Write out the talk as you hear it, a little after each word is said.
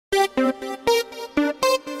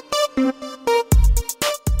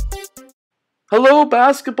Hello,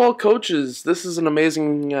 basketball coaches. This is an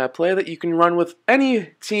amazing play that you can run with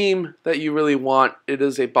any team that you really want. It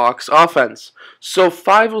is a box offense. So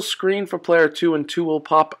 5 will screen for player 2 and 2 will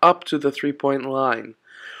pop up to the 3-point line.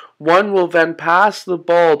 1 will then pass the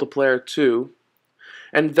ball to player 2,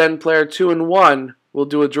 and then player 2 and 1 will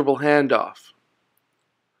do a dribble handoff.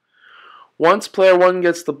 Once player 1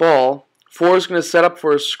 gets the ball, 4 is going to set up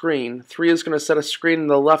for a screen, 3 is going to set a screen in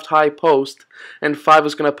the left high post, and 5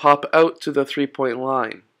 is going to pop out to the 3-point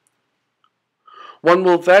line. 1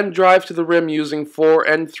 will then drive to the rim using 4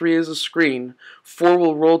 and 3 as a screen. 4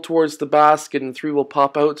 will roll towards the basket and 3 will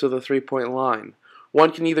pop out to the 3-point line.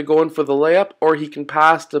 1 can either go in for the layup or he can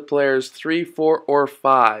pass to players 3, 4, or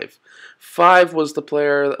 5. 5 was the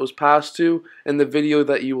player that was passed to in the video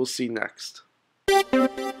that you will see next.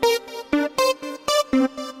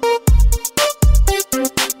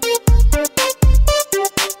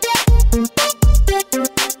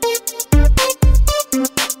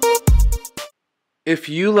 If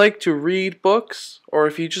you like to read books, or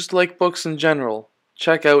if you just like books in general,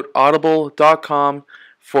 check out audible.com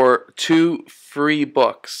for 2 free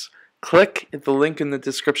books. Click the link in the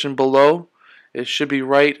description below. It should be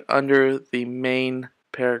right under the main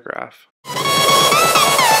paragraph.